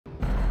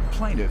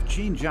Plaintiff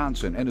Gene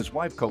Johnson and his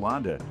wife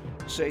Kalonda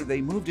say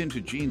they moved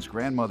into Gene's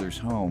grandmother's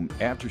home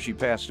after she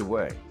passed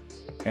away.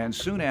 And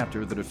soon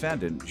after, the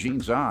defendant,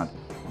 Gene's aunt,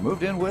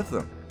 moved in with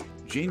them.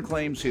 Gene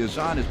claims his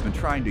aunt has been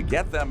trying to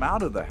get them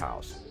out of the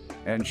house.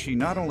 And she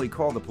not only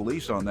called the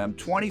police on them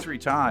 23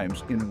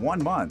 times in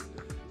 1 month,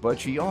 but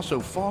she also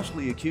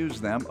falsely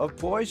accused them of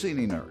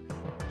poisoning her.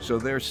 So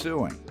they're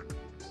suing.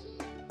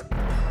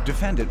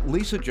 Defendant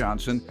Lisa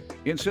Johnson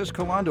insists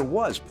Kalonda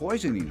was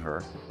poisoning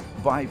her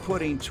by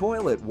putting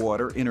toilet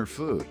water in her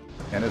food.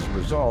 And as a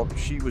result,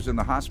 she was in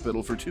the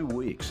hospital for 2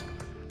 weeks.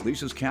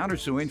 Lisa's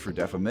countersuing for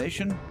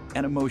defamation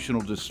and emotional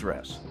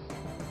distress.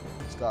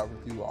 Start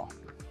with you all.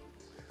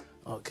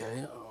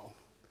 Okay.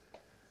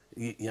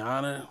 Your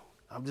Honor,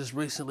 I've just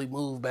recently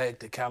moved back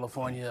to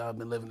California. I've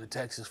been living in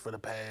Texas for the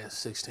past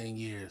 16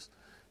 years.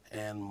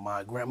 And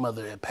my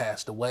grandmother had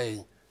passed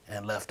away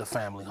and left the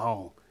family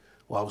home.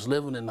 Well, I was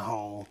living in the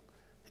home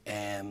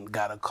and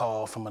got a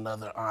call from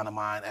another aunt of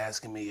mine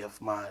asking me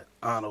if my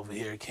aunt over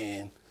here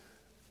can,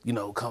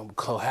 come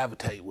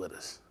cohabitate with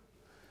us.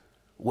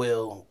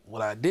 Well,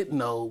 what I didn't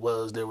know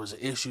was there was an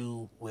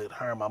issue with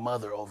her and my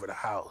mother over the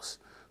house.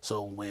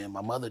 So when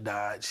my mother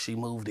died, she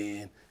moved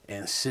in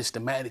and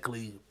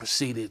systematically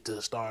proceeded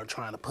to start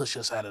trying to push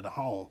us out of the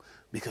home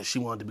because she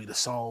wanted to be the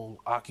sole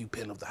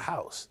occupant of the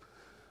house.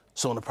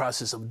 So in the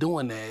process of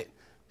doing that,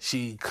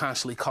 she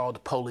constantly called the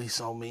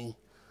police on me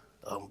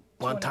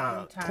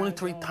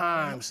 23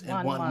 times in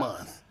one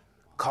month.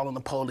 Calling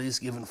the police,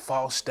 giving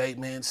false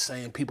statements,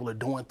 saying people are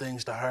doing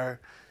things to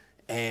her.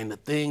 And the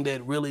thing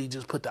that really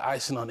just put the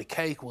icing on the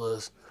cake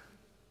was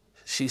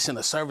she sent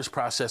a service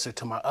processor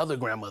to my other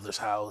grandmother's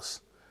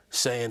house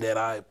saying that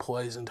I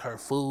poisoned her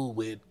food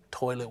with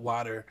toilet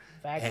water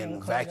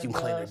and vacuum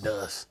cleaner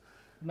dust.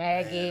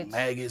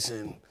 Maggots.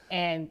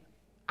 And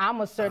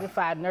I'm a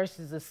certified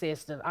nurse's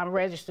assistant. I'm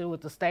registered with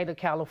the state of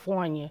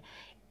California.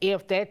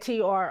 If that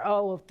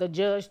TRO, if the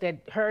judge that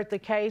heard the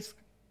case,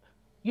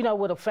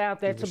 would have found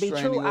that to be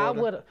true, I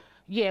would have.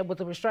 Yeah, with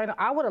the restrainer,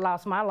 I would have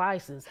lost my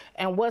license.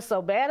 And what's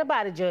so bad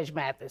about it, Judge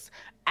Mathis,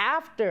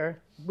 after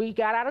we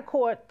got out of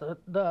court,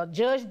 the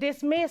judge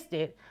dismissed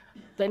it.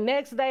 The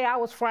next day, I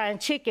was frying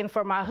chicken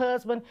for my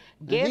husband.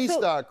 Guess he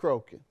started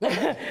croaking.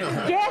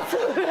 Guess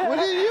who? Well,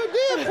 then you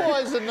did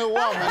poison the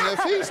woman.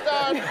 If he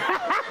started...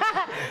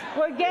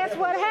 Well, guess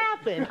what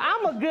happened?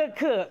 I'm a good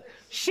cook.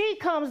 She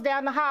comes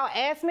down the hall,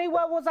 asks me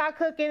what was I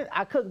cooking.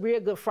 I cooked real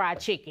good fried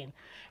chicken.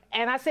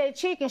 And I said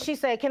chicken. She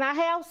said, can I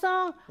have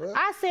some? Well,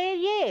 I said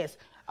yes.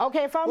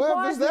 Okay, if I'm well,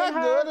 if it's that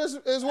her,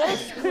 good, it's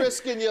worth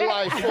risking your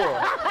life for,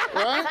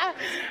 right?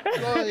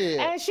 Go ahead.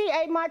 And she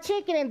ate my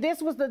chicken, and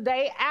this was the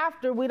day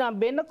after we done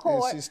been to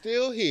court. And she's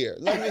still here.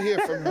 Let me hear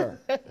from her.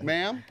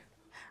 Ma'am?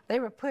 They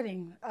were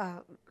putting,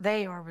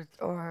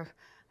 or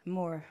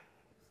more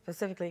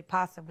specifically,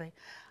 possibly,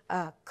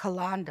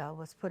 Kalonda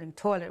was putting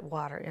toilet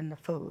water in the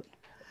food.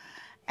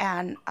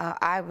 And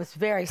I was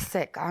very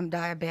sick. I'm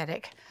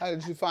diabetic. How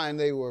did you find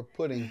they were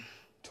putting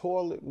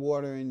toilet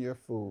water in your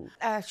food?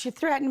 She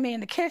threatened me in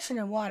the kitchen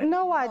and wanted...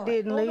 No, I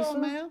didn't, Lisa. Hold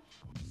on, ma'am.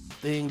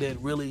 Thing that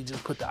really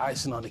just put the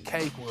icing on the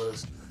cake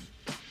was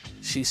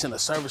she sent a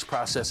service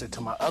processor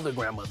to my other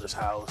grandmother's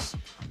house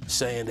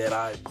saying that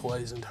I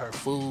poisoned her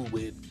food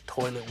with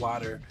toilet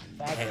water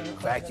and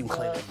vacuum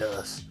cleaner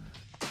dust.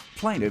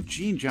 Plaintiff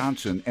Gene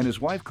Johnson and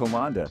his wife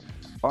Kalonda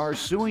are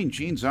suing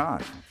Gene's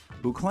aunt,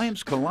 who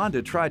claims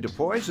Kalonda tried to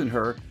poison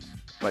her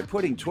by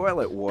putting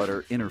toilet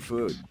water in her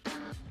food.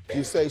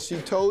 You say she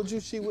told you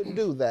she would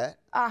do that?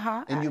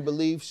 Uh-huh. And you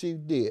believe she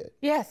did?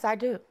 Yes, I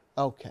do.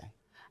 Okay.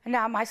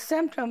 Now, my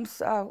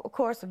symptoms, of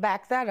course,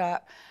 back that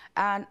up.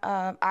 And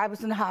I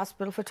was in the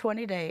hospital for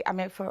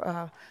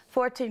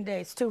 14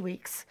 days, 2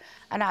 weeks.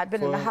 And I'd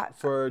been in the hospital.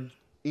 For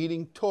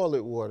eating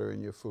toilet water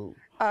in your food?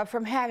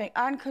 From having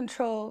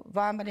uncontrolled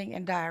vomiting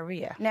and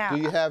diarrhea. Now,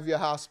 do you have your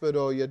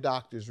hospital or your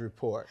doctor's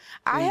report?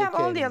 I have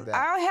only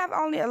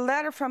a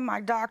letter from my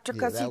doctor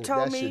because he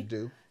told me. That should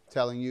do.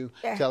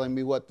 Telling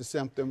me what the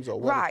symptoms or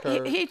what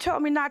occurred. Right. He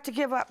told me not to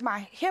give up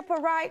my HIPAA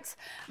rights,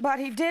 but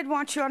he did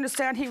want you to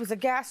understand he was a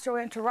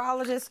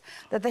gastroenterologist,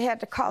 that they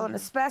had to call in a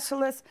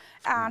specialist,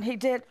 and he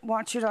did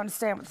want you to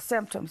understand what the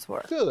symptoms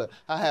were. Good.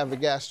 I have a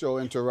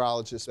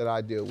gastroenterologist that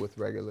I deal with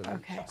regularly.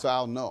 Okay. So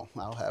I'll know.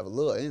 I'll have a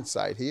little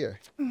insight here.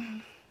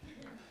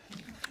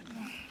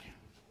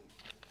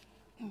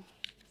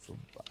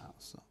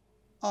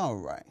 All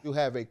right. You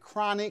have a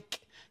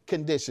chronic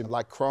condition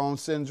like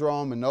Crohn's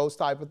syndrome and those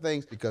type of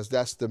things because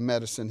that's the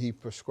medicine he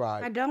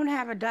prescribed. I don't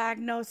have a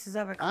diagnosis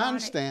of a chronic. I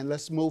understand.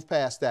 Let's move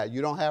past that.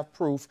 You don't have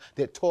proof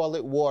that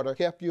toilet water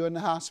kept you in the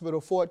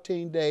hospital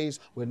 14 days.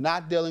 We're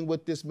not dealing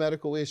with this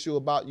medical issue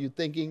about you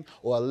thinking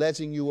or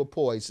alleging you were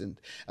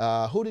poisoned.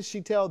 Who did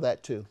she tell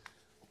that to?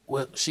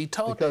 Well, she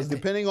told because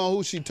depending on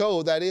who she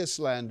told, that is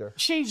slander.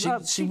 She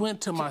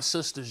went to my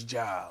sister's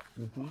job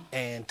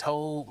and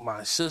told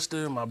my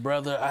sister, my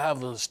brother. I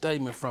have a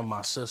statement from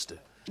my sister.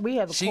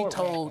 She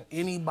told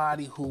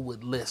anybody who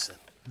would listen.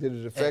 Did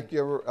it affect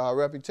your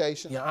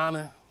reputation? Your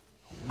Honor,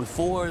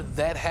 before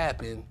that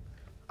happened,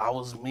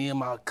 me and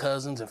my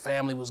cousins and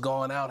family was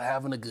going out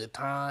having a good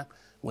time.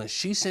 When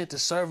she sent the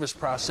service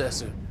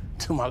processor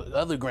to my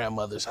other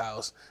grandmother's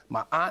house,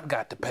 my aunt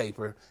got the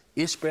paper.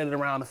 It spread it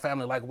around the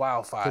family like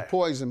wildfire. The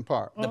poison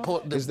part.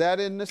 Is that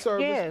in the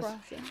service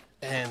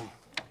process?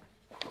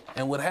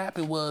 And what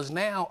happened was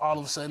now, all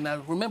of a sudden,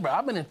 now remember,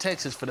 I've been in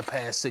Texas for the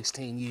past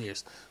 16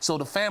 years. So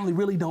the family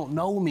really don't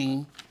know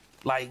me,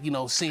 like, you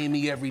know, seeing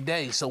me every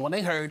day. So when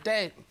they heard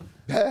that,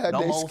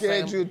 they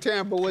scared you to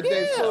tamper with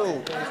their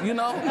food. You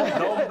know,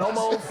 no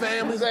more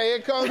family. Say, here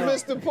comes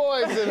Mr.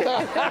 Poison.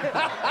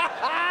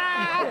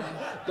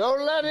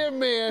 Don't let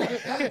him in.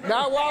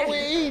 Not while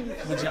we're eating.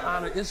 But Your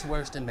Honor, it's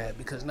worse than that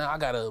because now I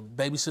got a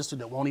baby sister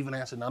that won't even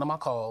answer none of my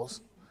calls.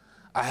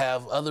 I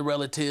have other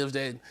relatives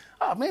that,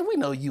 oh man, we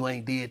know you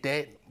ain't did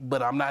that,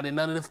 but I'm not in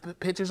none of the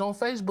pictures on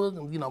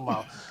Facebook. You know,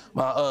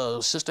 my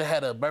sister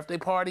had a birthday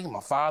party, my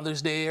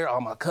father's there,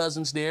 all my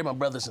cousins there, my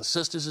brothers and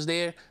sisters is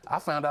there. I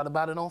found out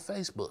about it on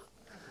Facebook.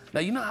 Now,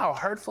 you know how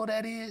hurtful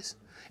that is?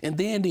 And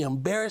then the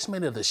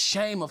embarrassment or the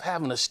shame of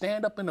having to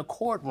stand up in the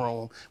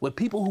courtroom with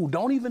people who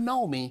don't even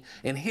know me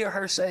and hear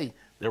her say,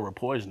 they were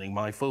poisoning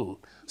my food.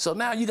 So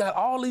now you got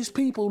all these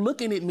people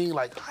looking at me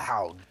like,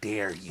 how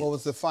dare you? What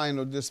was the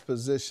final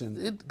disposition?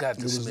 It got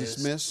dismissed. It was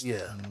dismissed?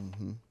 Yeah.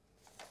 Mm-hmm.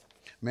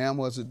 Ma'am,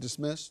 was it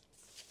dismissed?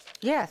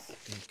 Yes.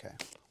 Okay.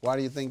 Why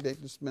do you think they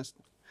dismissed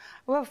it?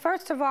 Well,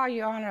 first of all,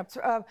 Your Honor,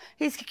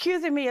 he's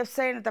accusing me of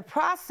saying that the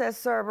process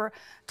server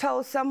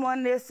told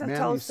someone this and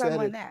told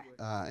someone that.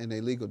 In a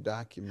legal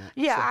document.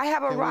 Yeah, so I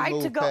have a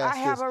right to go. I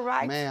have a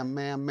right.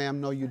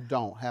 Ma'am, no, you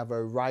don't have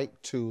a right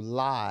to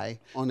lie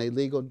on a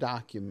legal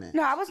document.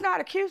 No, I was not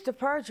accused of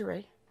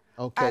perjury.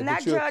 Okay, and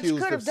but that judge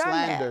could have done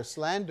slander. that.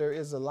 Slander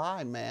is a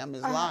lie, ma'am.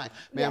 It's lying.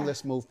 Ma'am,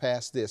 let's move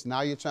past this.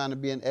 Now you're trying to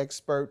be an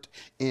expert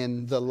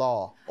in the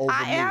law over me.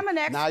 I am an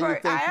expert. Now you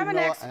think I am an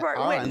expert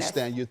witness. I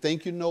understand. You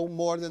think you know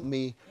more than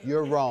me.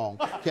 You're wrong.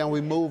 Can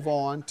we move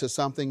on to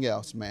something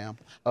else, ma'am,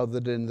 other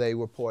than they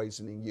were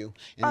poisoning you?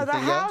 Anything the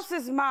house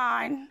else? is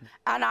mine,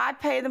 and I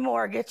pay the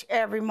mortgage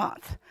every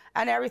month,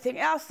 and everything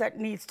else that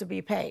needs to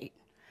be paid.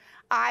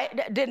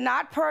 I did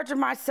not perjure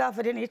myself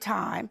at any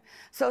time,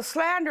 so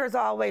slander is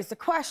always the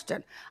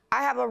question.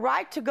 I have a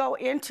right to go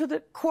into the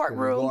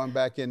courtroom. So we're going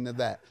back into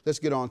that. Let's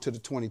get on to the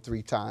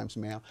 23 times,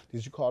 ma'am.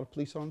 Did you call the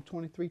police on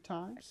 23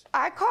 times?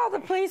 I called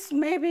the police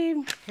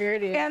maybe Here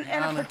it is.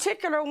 in a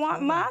particular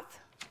month.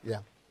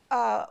 Yeah.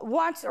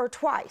 Once or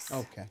twice.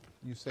 Okay.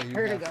 You say you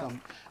have some.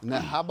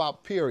 Now, how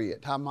about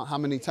period? How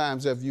many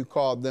times have you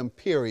called them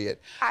period?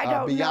 I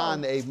don't know.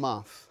 Beyond a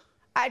month.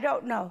 I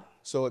don't know.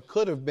 So it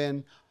could have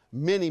been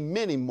many,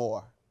 many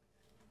more.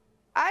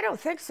 I don't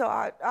think so,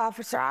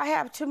 officer. I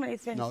have too many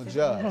things to do.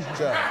 Judge.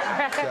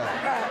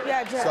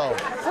 Yeah, Judge. So,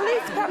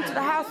 police come to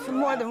the house for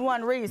more than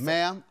one reason.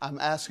 Ma'am, I'm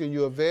asking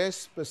you a very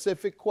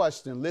specific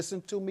question.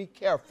 Listen to me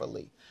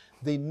carefully.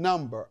 The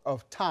number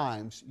of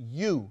times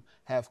you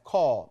have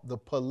called the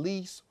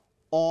police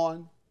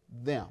on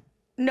them.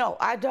 No,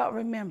 I don't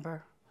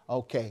remember.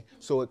 Okay,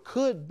 so it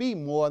could be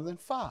more than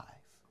 5.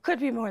 Could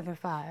be more than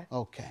 5.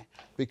 Okay,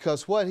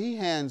 because what he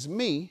hands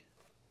me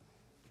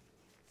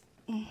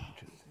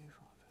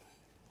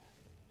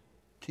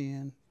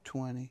 10,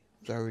 20,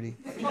 30,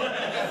 40.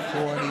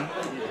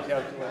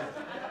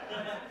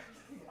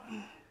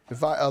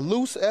 A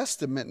loose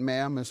estimate,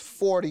 ma'am, is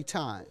 40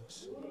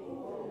 times.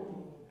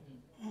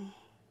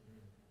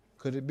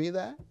 Could it be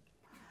that?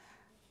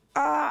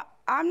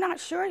 I'm not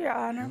sure, Your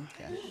Honor.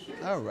 Okay.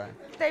 All right.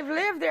 They've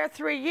lived there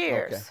 3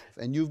 years. Okay.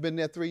 And you've been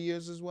there 3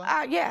 years as well?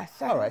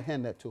 Yes. All right,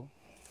 hand that to him.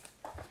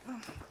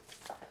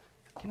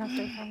 Can I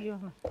say from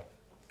you?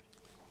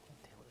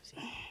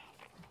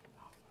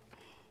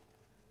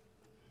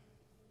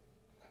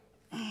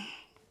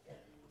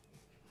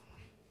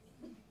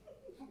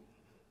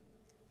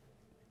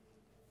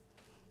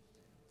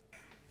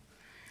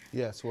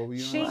 Yes, what were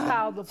you She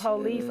called the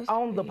police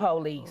on the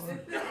police.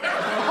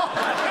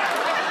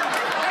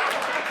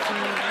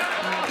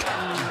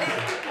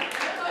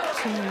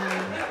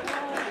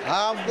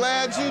 I'm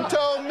glad you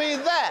told me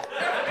that.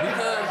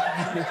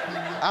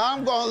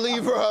 I'm going to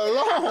leave her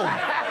alone.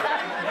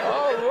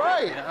 All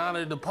right. Your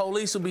Honor, the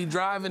police will be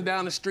driving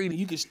down the street and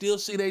you can still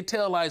see their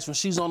taillights when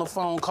she's on the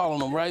phone calling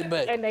them right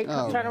back. And they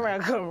turn around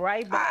and come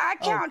right back.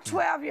 I count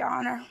 12, Your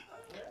Honor.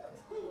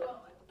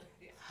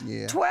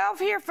 Yeah. 12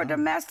 here for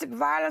domestic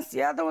violence.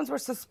 The other ones were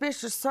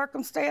suspicious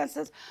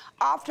circumstances.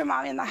 Often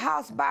I'm in the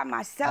house by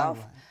myself.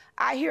 Right.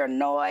 I hear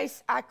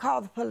noise. I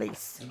call the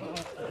police.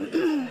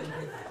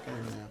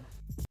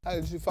 How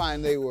did you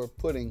find they were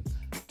putting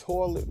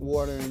toilet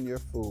water in your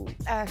food?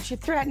 She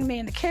threatened me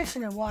in the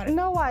kitchen and wanted.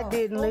 No, I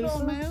didn't, Lisa.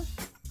 Hold on, ma'am.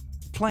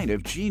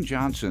 Plaintiff Gene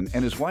Johnson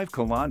and his wife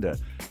Kalonda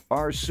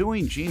are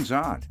suing Gene's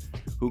aunt,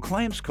 who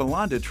claims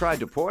Kalonda tried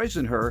to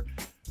poison her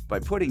by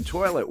putting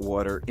toilet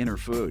water in her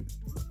food.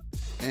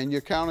 And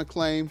your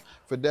counterclaim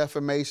for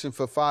defamation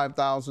for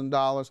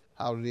 $5,000,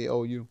 how do they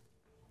owe you?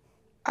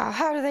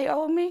 How do they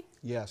owe me?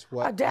 Yes,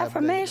 what? A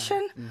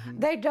defamation?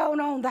 They don't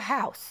own the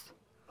house.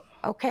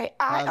 Okay,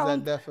 I How's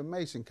own. that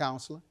defamation,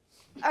 counselor?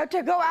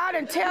 to go out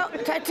and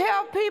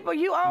tell people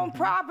you own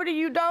property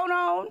you don't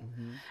own,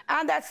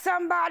 and that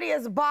somebody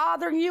is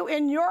bothering you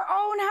in your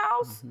own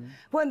house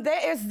when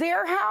it's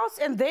their house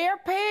and they're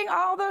paying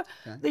all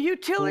the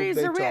utilities,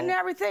 the rent, and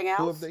everything else.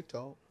 Who have they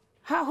told?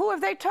 Who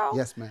have they told?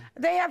 Yes, ma'am.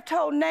 They have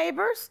told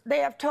neighbors. They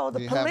have told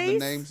the police. Do you have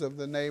the names of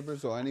the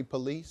neighbors or any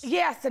police?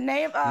 Yes, the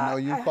name.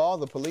 You call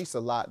the police a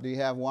lot. Do you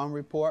have one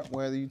report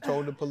where you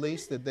told the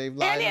police that they've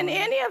lied on you? In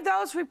any of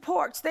those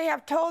reports, they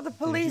have told the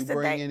police that they... Did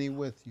you bring any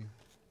with you?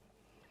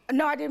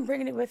 No, I didn't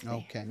bring any with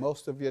me. Okay.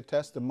 Most of your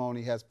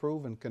testimony has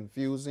proven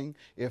confusing,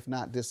 if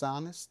not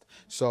dishonest.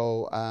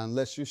 So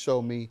unless you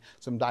show me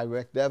some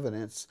direct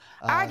evidence...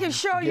 I can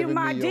show you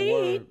my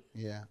deed.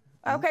 Yeah.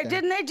 Okay,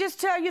 didn't they just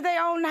tell you they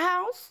own the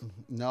house?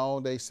 No,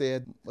 they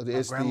said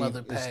it's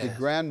the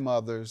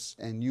grandmother's,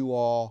 and you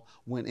all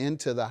went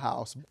into the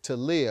house to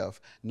live.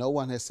 No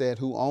one has said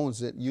who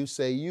owns it. You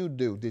say you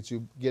do. Did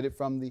you get it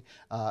from the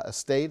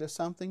estate or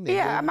something?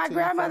 Yeah, my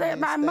grandmother,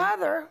 my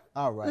mother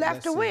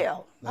left a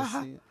will. Let's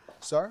see it.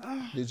 Sir,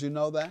 did you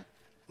know that?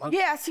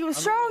 Yes, he was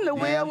shown the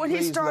will when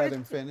he started. Let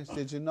him finish.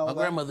 Did you know that?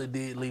 My grandmother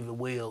did leave a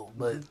will,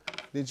 but...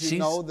 Did you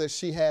know that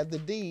she had the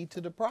deed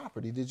to the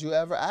property? Did you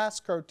ever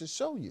ask her to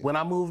show you? When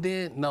I moved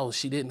in, no,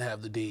 she didn't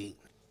have the deed.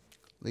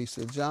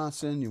 Lisa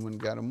Johnson, you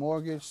wouldn't got a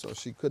mortgage, so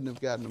she couldn't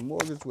have gotten a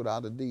mortgage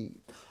without a deed.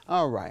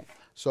 All right.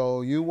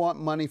 So you want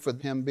money for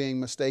him being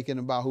mistaken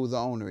about who the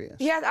owner is?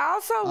 Yes, I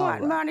also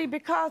want money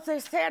because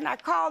they said, and I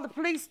called the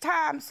police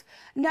times,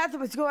 nothing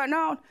was going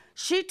on.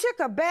 She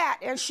took a bat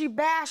and she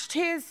bashed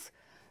his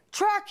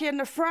truck in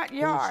the front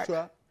yard. Whose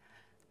truck?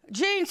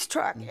 Gene's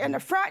truck in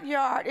the front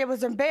yard. It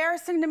was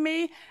embarrassing to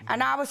me,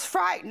 and I was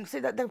frightened. See,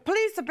 the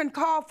police have been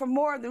called for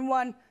more than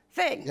one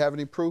thing. You have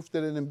any proof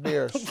that it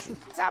embarrassed you?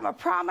 I'm a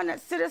prominent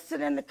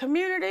citizen in the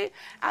community,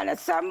 and if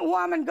some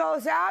woman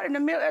goes out in the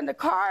middle, and the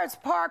car is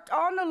parked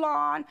on the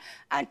lawn,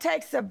 and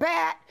takes a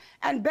bat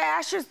and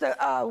bashes the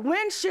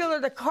windshield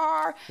of the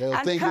car, They'll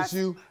think it's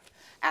you.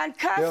 And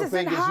cusses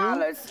and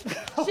hollers,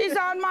 she's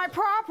on my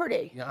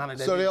property.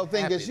 So they'll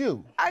think it's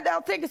you?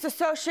 They'll think it's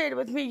associated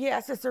with me,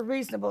 yes. It's a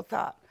reasonable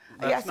thought.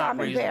 That's I'm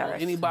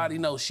embarrassed. Anybody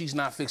knows she's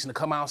not fixing to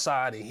come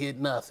outside and hit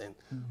nothing,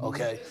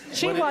 okay?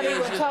 She won't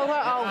even tow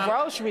her own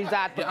groceries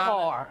out the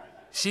car.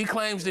 She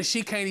claims that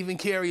she can't even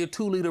carry a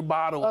 2-liter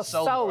bottle of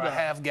soda or a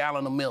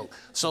half-gallon of milk.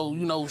 So,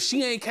 you know,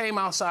 she ain't came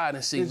outside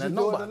and seen nothing.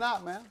 Did you do it or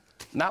not, man?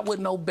 Not with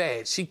no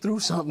bat. She threw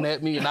something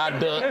at me and I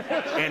ducked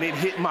and it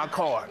hit my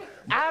car.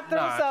 I threw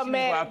something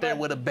at me. out there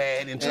with a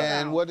bat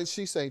and what did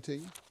she say to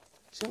you?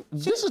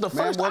 This is the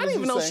first time. I didn't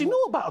even know she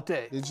knew about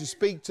that. Did you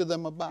speak to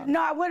them about it?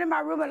 No, I went in my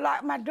room and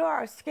locked my door.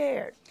 I was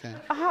scared. Okay.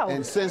 Oh.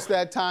 And since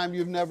that time,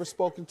 you've never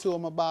spoken to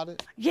them about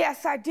it?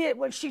 Yes, I did.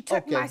 When she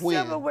took my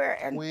silverware.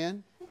 And,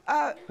 when?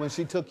 When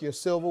she took your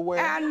silverware?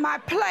 And my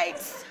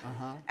plates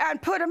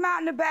and put them out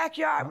in the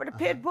backyard with a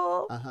pit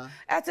bull.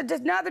 That's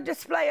another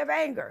display of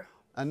anger.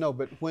 I know,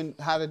 but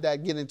how did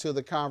that get into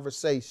the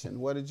conversation?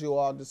 What did you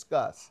all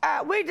discuss?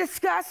 We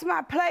discussed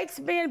my plates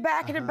being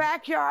back in the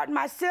backyard,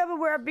 my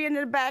silverware being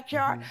in the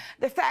backyard,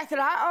 the fact that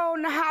I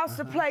own the house,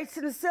 the plates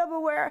and the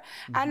silverware,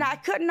 and I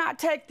could not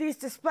take these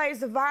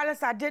displays of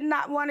violence. I did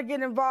not want to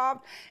get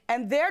involved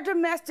in their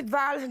domestic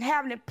violence and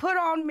having it put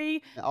on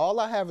me. All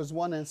I have is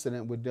one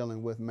incident we're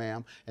dealing with,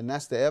 ma'am, and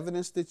that's the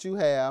evidence that you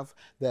have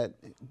that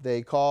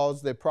they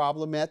caused the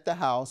problem at the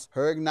house,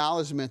 her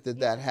acknowledgement that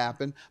that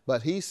happened,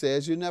 but he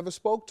says you never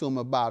spoke to him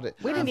about it.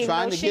 I'm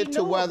trying to get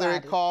to whether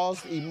it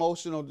caused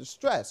emotional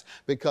distress,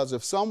 because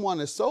if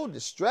someone is so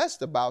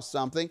distressed about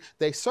something,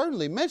 they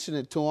certainly mention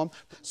it to him.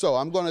 So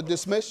I'm going to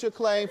dismiss your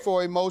claim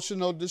for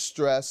emotional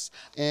distress,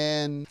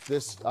 and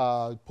this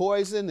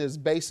poison is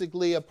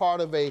basically a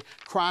part of a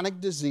chronic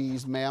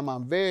disease, ma'am.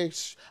 I'm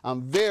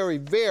very,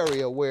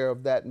 very aware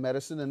of that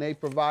medicine, and they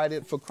provide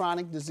it for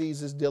chronic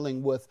diseases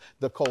dealing with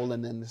the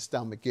colon and the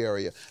stomach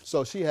area.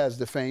 So she has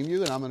defamed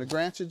you, and I'm going to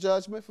grant your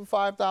judgment for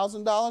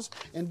 $5,000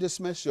 and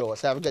dismiss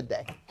yours. Have a good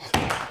day.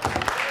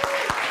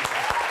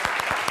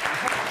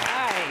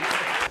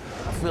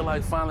 I feel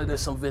like finally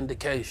there's some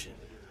vindication.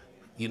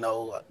 You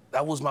know,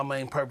 that was my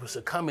main purpose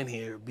of coming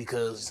here,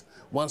 because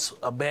once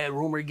a bad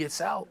rumor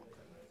gets out,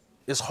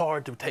 it's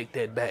hard to take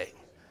that back.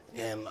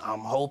 And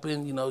I'm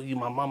hoping, you know, you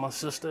my mama,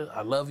 sister,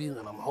 I love you,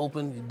 and I'm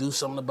hoping you do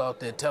something about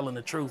that telling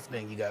the truth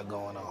thing you got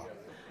going on.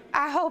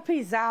 I hope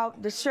he's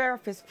out. The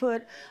sheriff has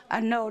put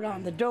a note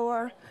on the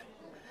door,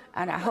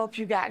 and I hope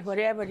you got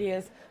whatever it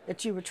is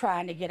that you were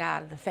trying to get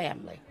out of the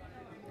family.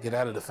 Get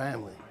out of the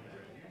family?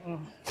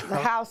 The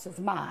house is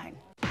mine.